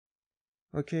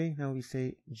Okay, now we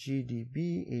say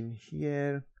gdb in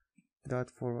here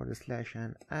dot /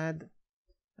 and add,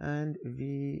 and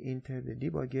we enter the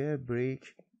debugger,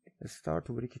 break start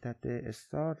to break it at the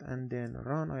start, and then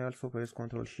run. I also press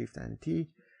Ctrl Shift and T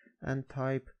and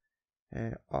type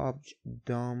obj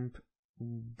dump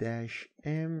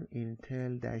 -m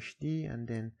intel -d and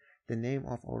then the name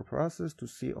of our process to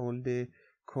see all the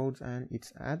codes and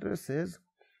its addresses.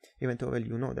 Even though, well,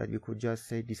 you know that you could just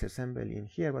say disassemble in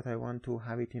here, but I want to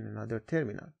have it in another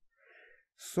terminal.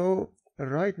 So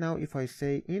right now, if I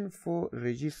say info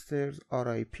registers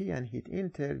RIP and hit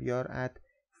enter, we are at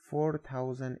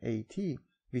 4080,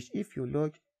 which if you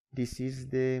look, this is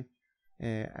the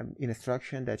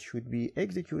instruction that should be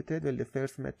executed. Well, the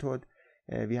first method,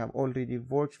 we have already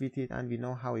worked with it and we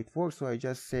know how it works. So I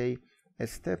just say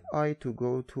step I to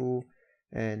go to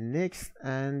next,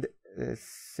 and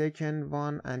second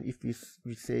one, and if we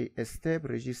say step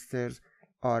registers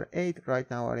R8, right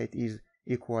now R8 is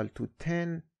equal to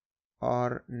 10,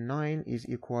 R9 is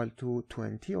equal to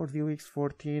 20 or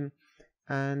 0x14,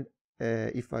 and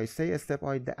if I say step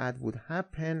I, the add would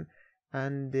happen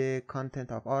and the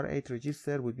content of R8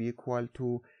 register would be equal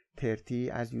to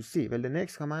 30, as you see. Well, the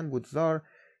next command would zar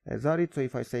it. So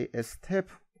if I say step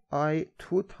I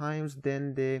 2 times,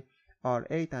 then the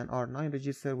R8 and R9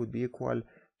 register would be equal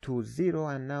to 0,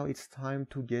 and now it's time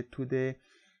to get to the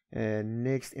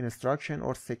next instruction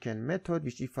or second method,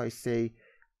 which if I say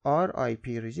RIP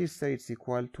register, it's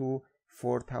equal to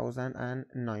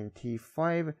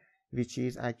 4095, which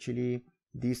is actually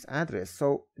this address.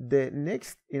 So the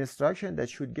next instruction that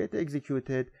should get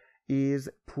executed is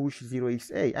push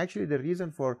 0xa. Actually, the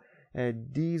reason for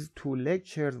these 2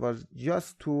 lectures was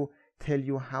just to tell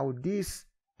you how this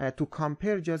to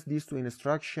compare just these 2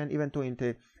 instructions. Even though in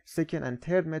the second and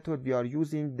third method we are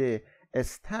using the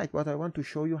stack, but I want to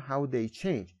show you how they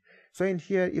change. So in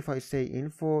here, if I say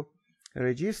info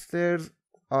registers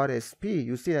RSP,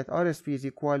 you see that RSP is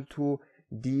equal to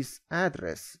this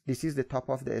address. This is the top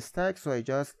of the stack, so I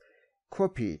just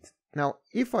copy it. Now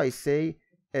if I say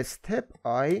step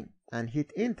I and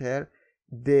hit enter,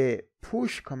 the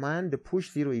push command, the push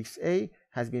 0xa,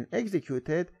 has been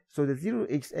executed. So the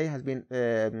 0xa has been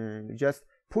just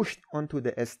pushed onto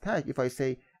the stack. If I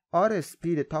say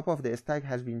RSP, the top of the stack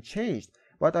has been changed,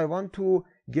 but I want to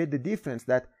get the difference,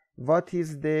 that what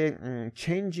is the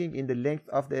changing in the length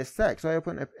of the stack. So I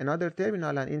open another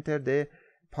terminal and enter the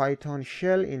Python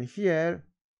shell in here.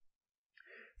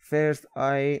 First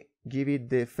I give it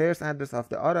the first address of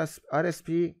the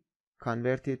RSP,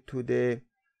 convert it to the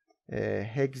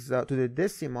hexa, to the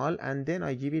decimal, and then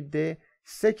I give it the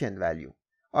second value.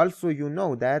 Also, you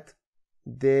know that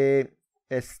the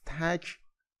stack,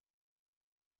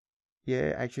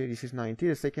 yeah, actually this is 90,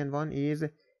 the second one is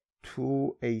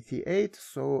 288,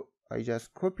 so I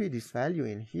just copy this value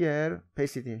in here,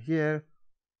 paste it in here.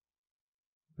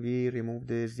 We remove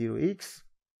the 0x,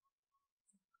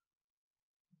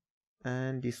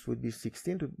 and this would be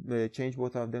 16 to change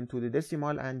both of them to the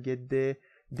decimal and get the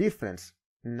difference.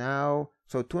 Now,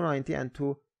 so 290 and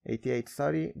 288,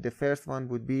 sorry, the first one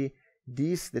would be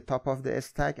this, the top of the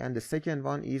stack, and the second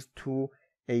one is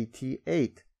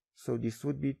 288. So this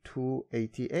would be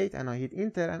 288, and I hit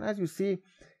enter, and as you see,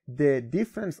 the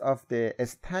difference of the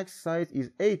stack size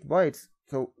is 8 bytes.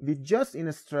 So with just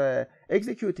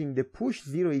executing the push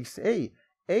 0xa,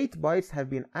 8 bytes have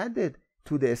been added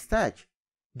to the stack.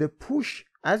 The push,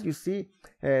 as you see,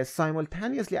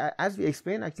 simultaneously, as we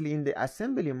explained actually in the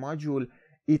assembly module,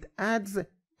 it adds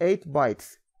 8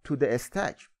 bytes to the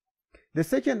stack. The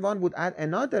second one would add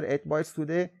another 8 bytes to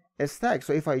the stack.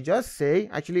 So if I just say,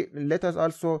 actually, let us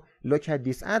also look at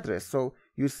this address. So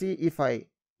you see, if I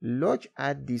look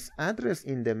at this address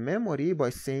in the memory by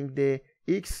saying the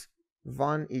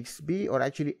x1xb, or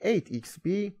actually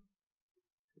 8xb,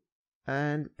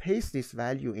 and paste this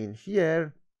value in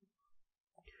here,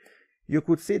 you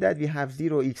could see that we have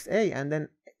 0xa and then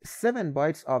 7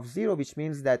 bytes of 0, which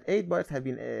means that 8 bytes have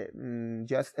been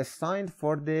just assigned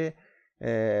for the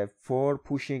for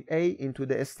pushing A into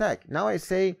the stack. Now I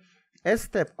say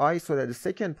step I, so that the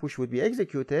second push would be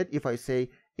executed. If I say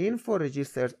info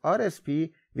registers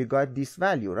RSP, we got this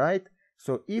value, right?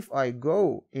 So if I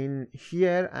go in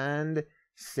here and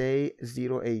say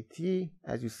 080,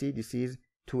 as you see, this is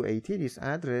 280, this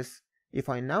address. If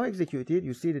I now execute it,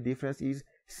 you see the difference is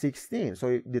 16.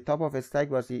 So the top of a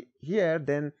stack was here,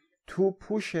 then 2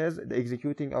 pushes, the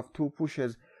executing of 2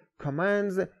 pushes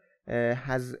commands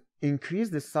has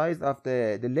increased the size of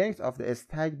the length of the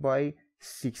stack by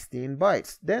 16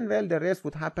 bytes. Then, well, the rest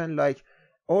would happen like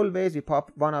always. We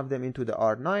pop one of them into the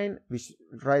R9, which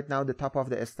right now the top of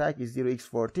the stack is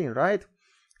 0x14, right?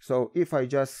 So if I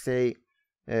just say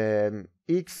x1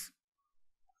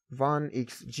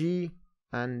 xg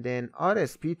and then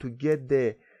RSP to get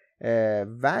the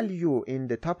value in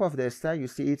the top of the stack. You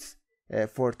see it's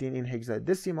 14 in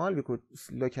hexadecimal. We could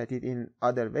look at it in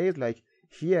other ways, like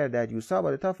here that you saw,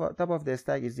 but the top of the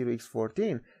stack is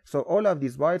 0x14. So all of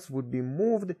these bytes would be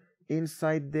moved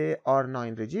inside the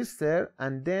R9 register,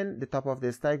 and then the top of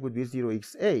the stack would be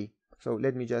 0xa. So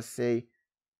let me just say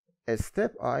a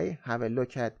step I, have a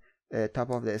look at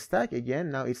top of the stack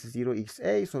again. Now it's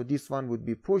 0xa, so this one would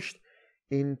be pushed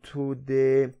into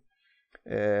the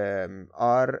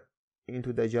R8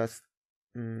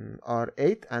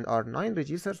 and R9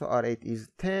 register. So R8 is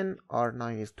 10,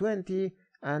 R9 is 20,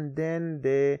 and then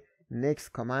the next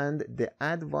command, the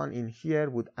add one in here,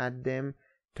 would add them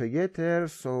together.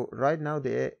 So right now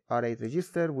the R8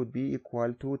 register would be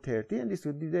equal to 30, and this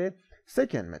would be the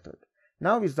second method.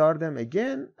 Now we start them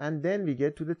again, and then we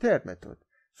get to the third method.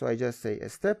 So I just say a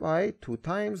step I 2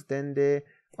 times, then the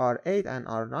R8 and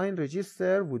R9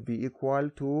 register would be equal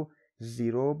to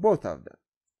 0, both of them.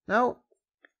 Now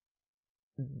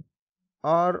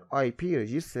RIP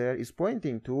register is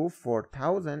pointing to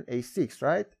 4000 A6,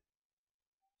 right?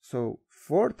 So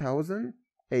 4000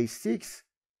 A6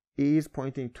 is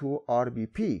pointing to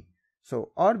RBP.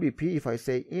 So RBP, if I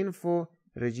say info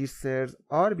registers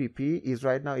RBP, is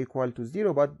right now equal to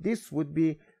 0, but this would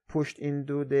be pushed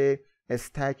into the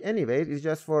stack anyways. It's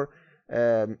just for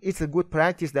it's a good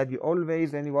practice that we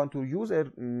always, when we want to use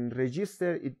a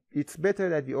register, it's better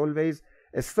that we always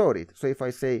store it. So if I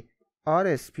say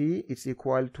RSP, it's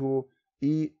equal to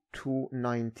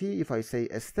E290. If I say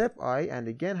a step I and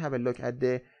again have a look at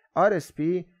the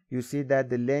RSP, you see that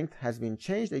the length has been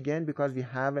changed again because we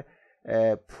have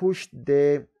pushed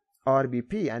the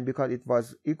RBP, and because it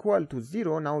was equal to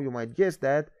 0, now you might guess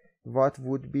that what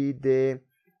would be the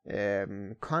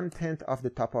content of the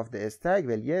top of the stack.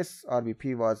 Well, yes,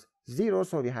 RBP was 0,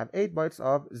 so we have 8 bytes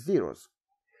of zeros.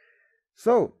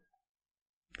 So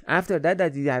after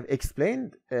that we have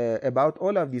explained about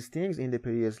all of these things in the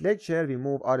previous lecture, we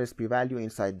move RSP value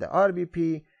inside the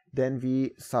RBP, then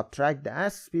we subtract the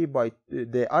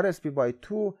RSP by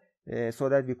 2 so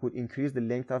that we could increase the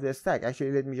length of the stack.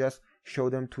 Actually, let me just show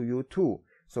them to you too.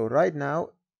 So right now,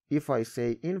 if I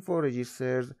say info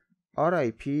registers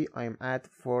RIP, I'm at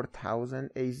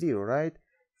 4000 A0, right?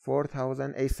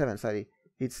 4000 A7, sorry.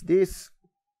 It's this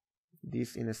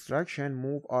instruction,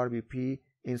 move RBP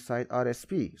inside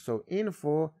RSP. So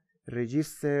info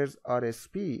registers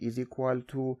RSP is equal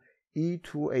to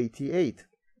E288,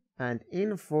 and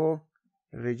info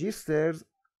registers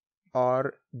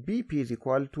RBP is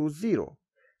equal to 0.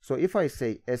 So if I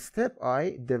say a step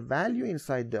I, the value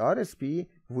inside the RSP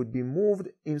would be moved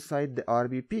inside the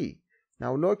RBP.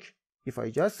 Now look, if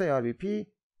I just say RBP,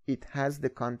 it has the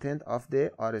content of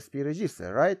the RSP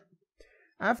register, right?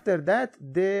 After that,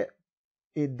 the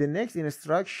next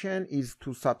instruction is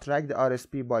to subtract the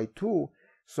RSP by 2.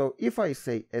 So if I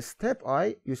say a step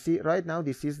I, you see right now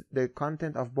this is the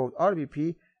content of both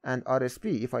RBP and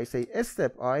RSP. If I say a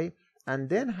step I and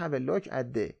then have a look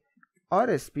at the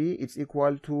RSP, it's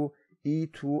equal to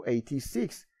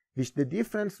E286, which the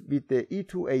difference with the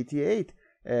E288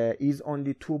 is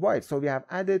only 2 bytes. So we have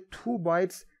added 2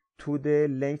 bytes to the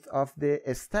length of the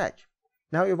stack.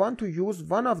 Now we want to use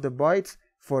one of the bytes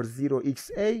for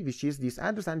 0xa, which is this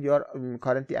address, and we are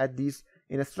currently at this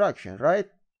instruction, right?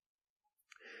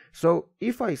 So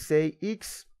if I say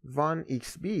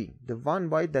x1xb, the 1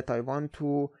 byte that I want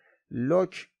to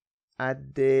look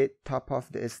at the top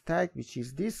of the stack, which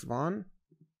is this one,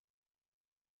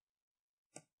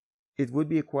 it would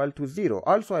be equal to 0.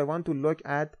 Also, I want to look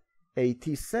at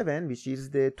 87, which is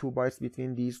the 2 bytes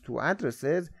between these two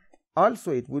addresses.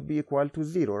 Also, it would be equal to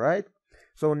 0, right?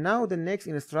 So now the next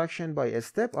instruction by a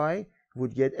step I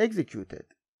would get executed.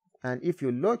 And if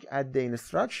you look at the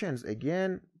instructions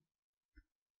again,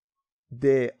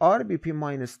 the RBP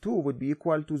minus 2 would be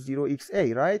equal to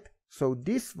 0xa, right? So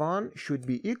this one should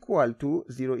be equal to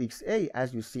 0xa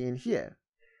as you see in here.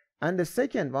 And the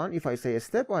second one, if I say a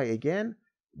step I again,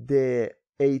 the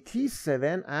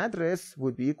 87 address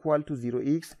would be equal to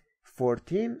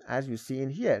 0x14 as you see in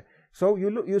here. So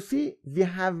you see we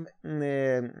have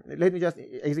let me just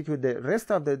execute the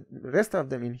rest of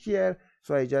them in here.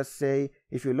 So I just say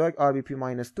if you look, RBP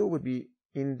minus 2 would be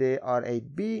in the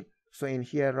R8B. So in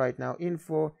here right now,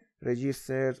 info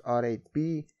registers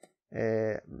R8B,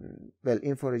 well,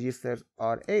 info registers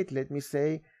R8, let me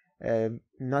say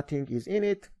nothing is in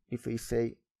it. If we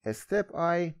say a step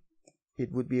I, it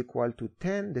would be equal to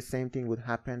 10. The same thing would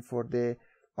happen for the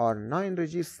R9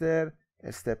 register.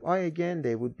 A step I again,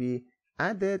 they would be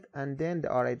added, and then the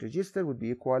R8 register would be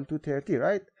equal to 30,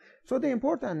 right? So the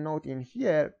important note in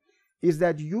here is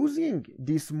that using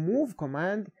this move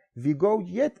command, we go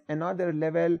yet another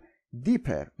level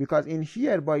deeper, because in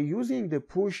here by using the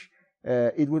push,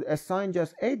 it would assign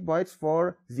just 8 bytes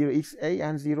for 0xa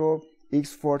and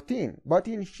 0x14. But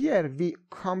in here we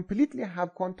completely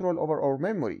have control over our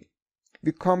memory.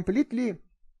 We completely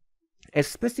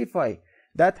specify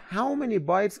that how many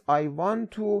bytes I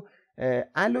want to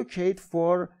allocate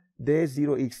for the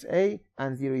 0xa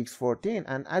and 0x14,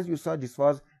 and as you saw, this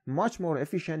was much more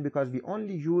efficient because we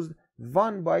only used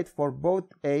 1 byte for both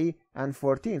A and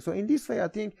 14. So in this way, I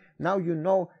think now you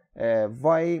know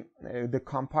why the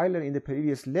compiler in the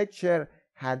previous lecture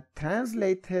had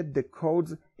translated the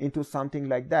codes into something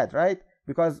like that, right?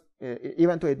 Because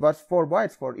even though it was 4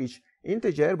 bytes for each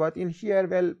integer, but in here,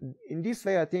 well, in this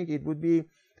way, I think it would be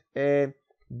a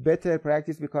better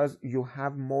practice because you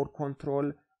have more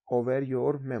control over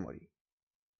your memory.